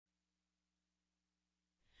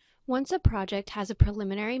Once a project has a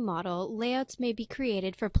preliminary model, layouts may be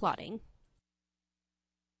created for plotting.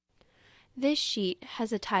 This sheet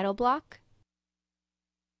has a title block,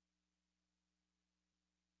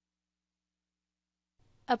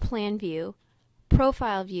 a plan view,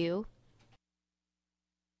 profile view,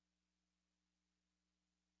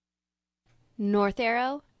 north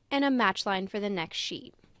arrow, and a match line for the next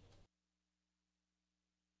sheet.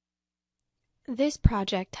 This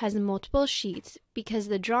project has multiple sheets because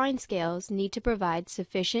the drawing scales need to provide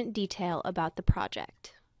sufficient detail about the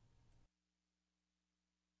project.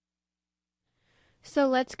 So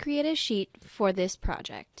let's create a sheet for this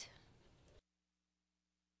project.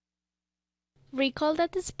 Recall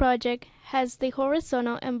that this project has the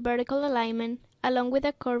horizontal and vertical alignment along with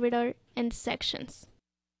the corridor and sections.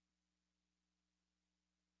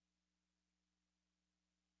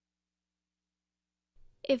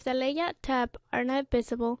 If the Layout tab are not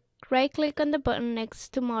visible, right-click on the button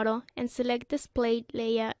next to Model and select Display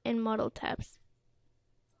Layout and Model tabs.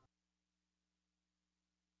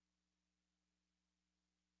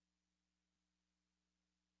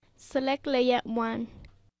 Select Layout 1.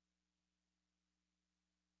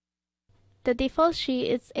 The default sheet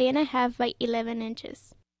is 8.5 by 11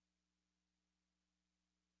 inches.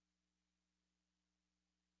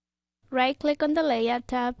 Right-click on the Layout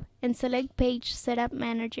tab and select Page Setup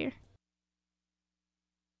Manager.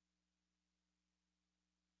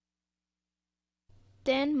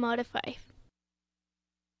 Then Modify.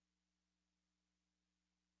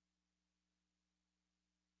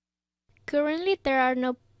 Currently there are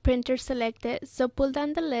no printers selected, so pull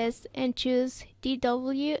down the list and choose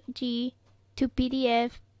DWG to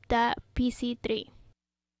PDF.PC3.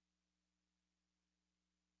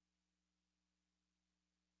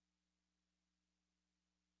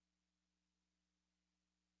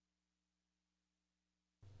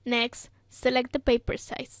 Next, select the paper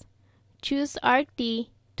size. Choose ArcD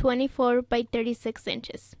 24 by 36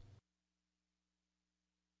 inches.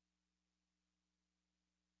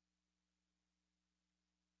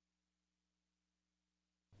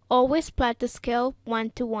 Always plot to scale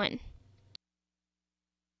 1:1.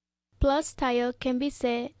 Plus style can be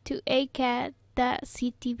set to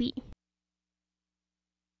ACAD.CTB.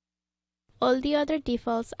 All the other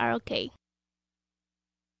defaults are OK.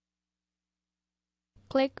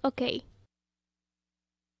 Click OK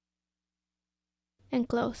and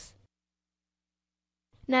close.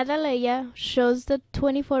 Now the layout shows the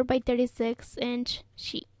 24 by 36 inch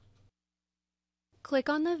sheet. Click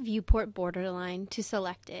on the viewport borderline to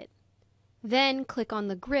select it. Then click on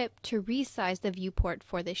the grip to resize the viewport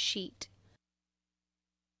for this sheet.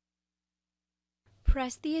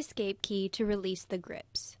 Press the Escape key to release the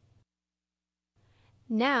grips.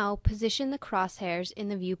 Now position the crosshairs in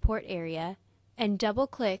the viewport area and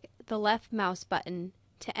double-click the left mouse button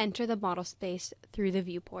to enter the model space through the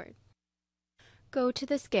viewport. Go to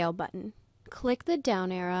the Scale button. Click the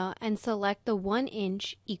down arrow and select the 1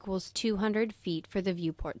 inch equals 200 feet for the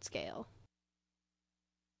viewport scale.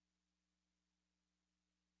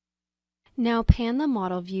 Now pan the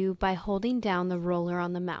model view by holding down the roller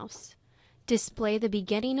on the mouse. Display the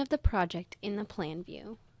beginning of the project in the plan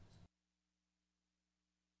view.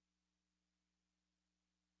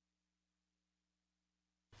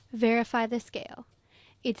 Verify the scale.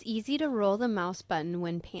 It's easy to roll the mouse button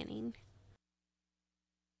when panning.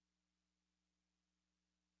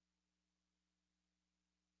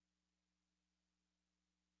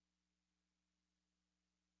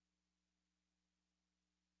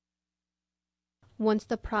 Once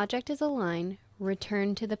the project is aligned,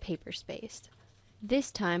 return to the paper space.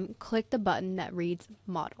 This time, click the button that reads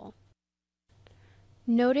Model.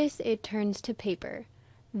 Notice it turns to paper.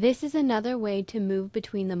 This is another way to move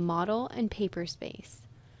between the model and paper space.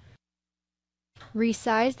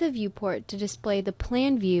 Resize the viewport to display the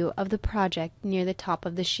plan view of the project near the top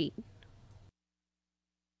of the sheet.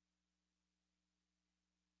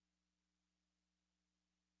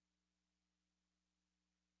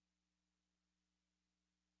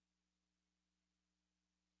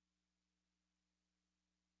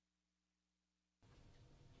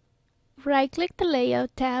 Right-click the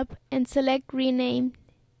Layout tab and select Rename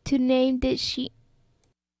to name this sheet.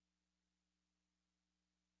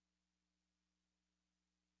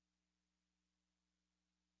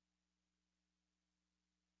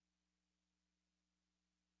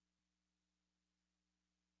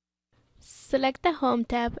 Select the Home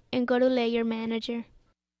tab and go to Layer Manager.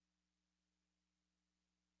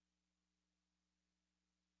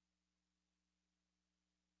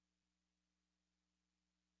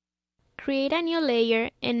 Create a new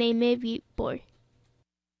layer and name it Viewport.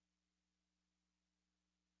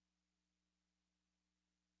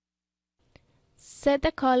 Set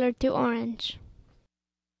the color to orange.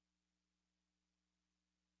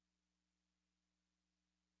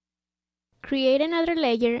 Create another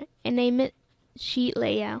layer and name it Sheet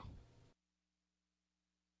Layout.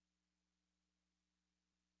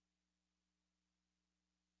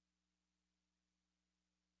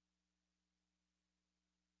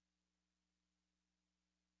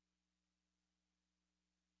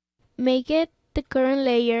 Make it the current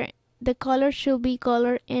layer. The color should be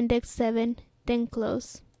color index 7, then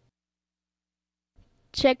close.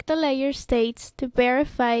 Check the layer states to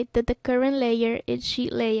verify that the current layer is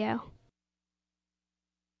Sheet Layout.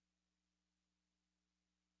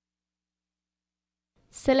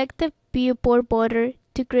 Select the viewport border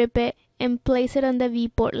to grip it and place it on the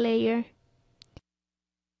viewport layer.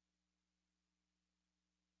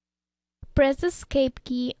 Press the Escape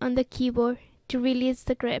key on the keyboard to release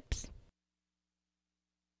the grips.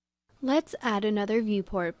 Let's add another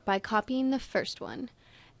viewport by copying the first one.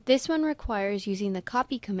 This one requires using the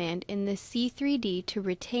copy command in the C3D to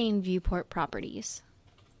retain viewport properties.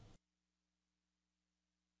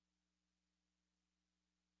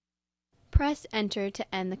 Press Enter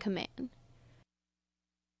to end the command.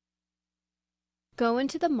 Go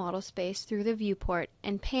into the model space through the viewport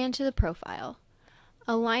and pan to the profile.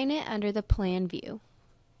 Align it under the plan view.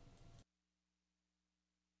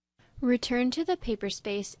 Return to the paper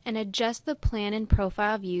space and adjust the plan and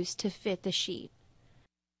profile views to fit the sheet.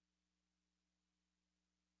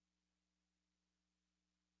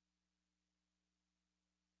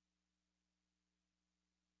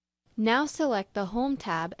 Now select the Home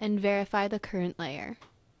tab and verify the current layer.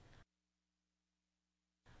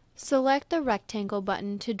 Select the rectangle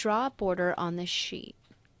button to draw a border on this sheet.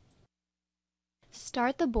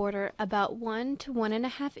 Start the border about 1 to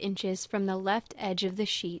 1.5 inches from the left edge of the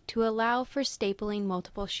sheet to allow for stapling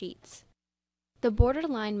multiple sheets. The border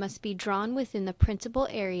line must be drawn within the principal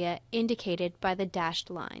area indicated by the dashed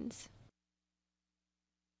lines.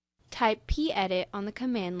 Type pedit on the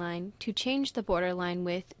command line to change the border line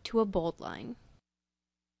width to a bold line.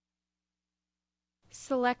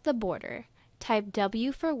 Select the border, type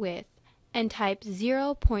W for width, and type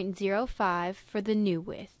 0.05 for the new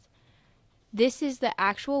width. This is the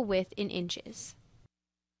actual width in inches.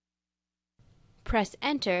 Press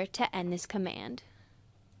Enter to end this command.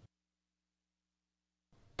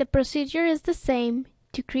 The procedure is the same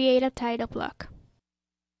to create a title block.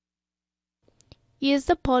 Use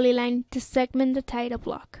the polyline to segment the title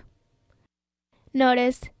block.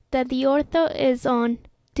 Notice that the ortho is on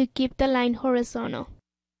to keep the line horizontal.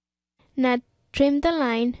 Now trim the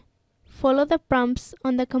line. Follow the prompts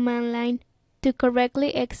on the command line to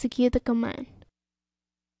correctly execute the command.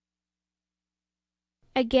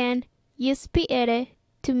 Again, use pedit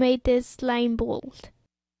to make this line bold.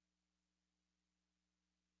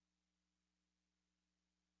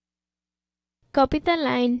 Copy the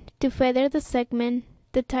line to feather the segment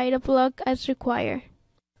the title block as required.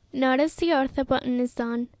 Notice the ortho button is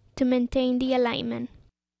on to maintain the alignment.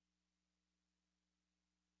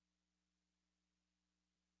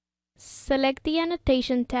 Select the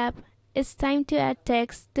Annotation tab. It's time to add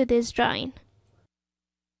text to this drawing.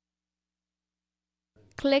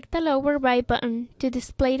 Click the lower right button to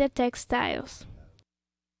display the text styles.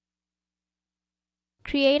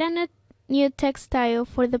 Create a new text style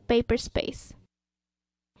for the paper space.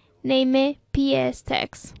 Name it PS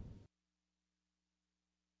Text.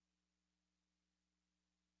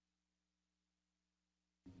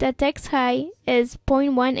 The text height is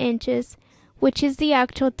 0.1 inches, which is the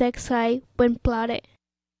actual text height when plotted.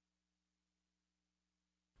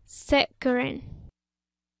 Set current.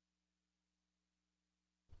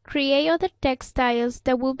 Create other text styles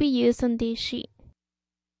that will be used on this sheet.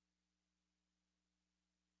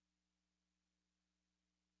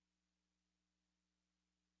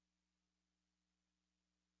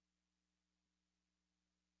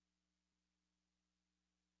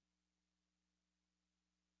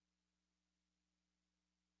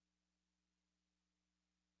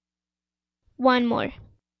 One more.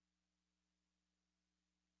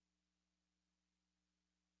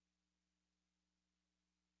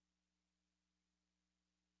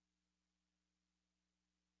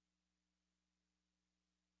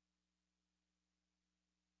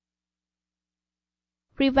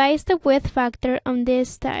 Revise the width factor on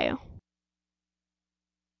this style.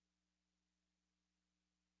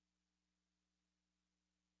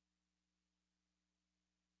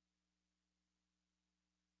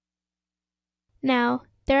 Now,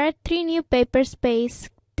 there are 3 new paper space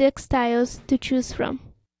text styles to choose from.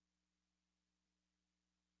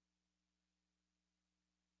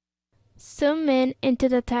 Zoom in into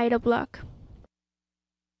the title block.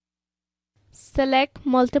 Select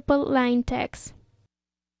multiple line text.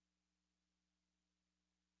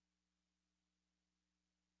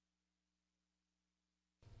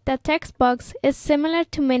 The text box is similar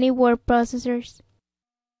to many word processors.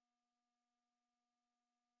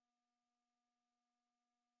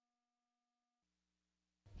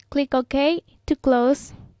 Click OK to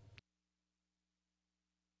close.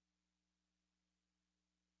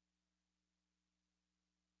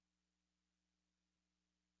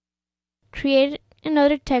 Create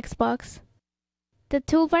another text box. The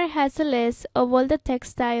toolbar has a list of all the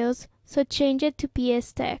text styles, so change it to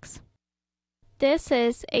PS text. This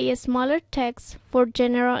is a smaller text for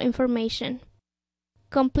general information.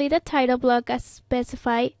 Complete the title block as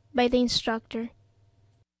specified by the instructor.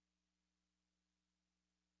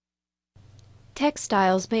 Text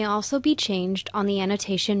styles may also be changed on the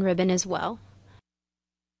annotation ribbon as well.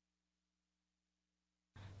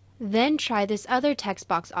 Then try this other text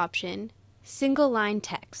box option, single line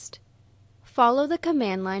text. Follow the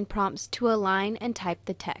command line prompts to align and type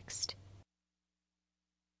the text.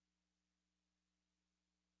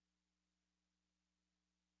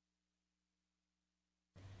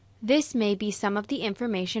 This may be some of the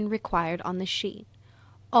information required on the sheet.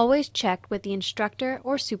 Always check with the instructor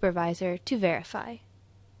or supervisor to verify.